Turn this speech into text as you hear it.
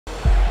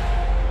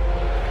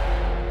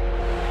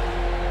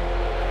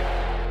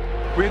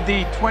With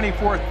the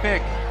 24th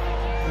pick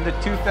in the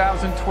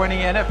 2020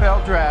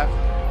 NFL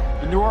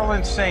Draft, the New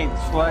Orleans Saints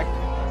select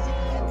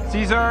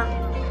Cesar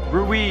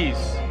Ruiz,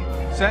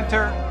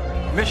 center,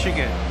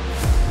 Michigan.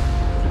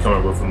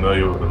 Becoming real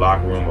familiar with the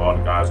locker room, with all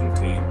the guys on the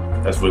team.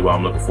 That's really what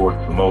I'm looking forward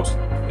to the most.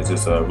 It's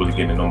just really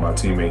getting to know my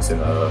teammates,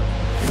 and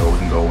we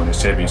can go win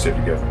this championship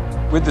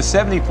together. With the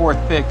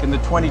 74th pick in the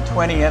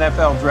 2020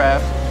 NFL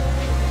Draft,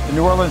 the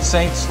New Orleans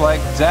Saints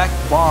select Zack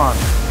Baun,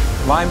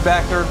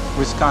 linebacker,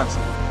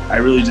 Wisconsin. I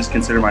really just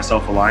consider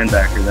myself a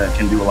linebacker that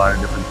can do a lot of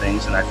different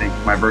things, and I think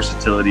my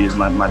versatility is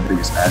my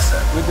biggest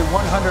asset. With the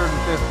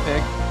 105th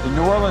pick, the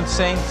New Orleans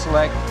Saints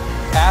select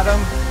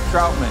Adam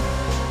Trautman,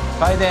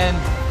 tight end,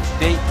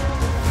 Dayton.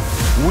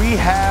 We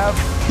have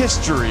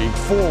history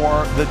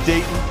for the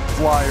Dayton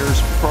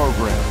Flyers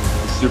program.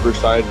 I'm super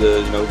excited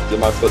to get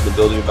my foot in the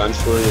building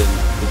eventually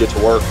and to get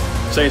to work.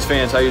 Saints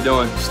fans, how you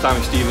doing? This is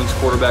Tommy Stevens,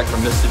 quarterback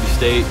from Mississippi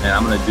State, and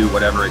I'm going to do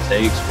whatever it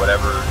takes,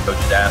 whatever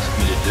coaches ask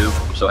me to do.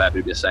 I'm so happy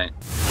to be a Saint.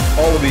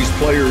 All of these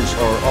players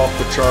are off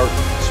the chart,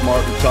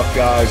 smart and tough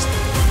guys.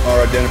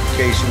 Our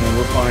identification, and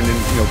we're finding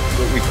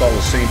what we call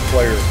a Saint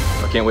player.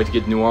 I can't wait to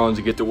get to New Orleans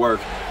and get to work.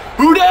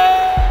 Who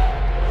dat?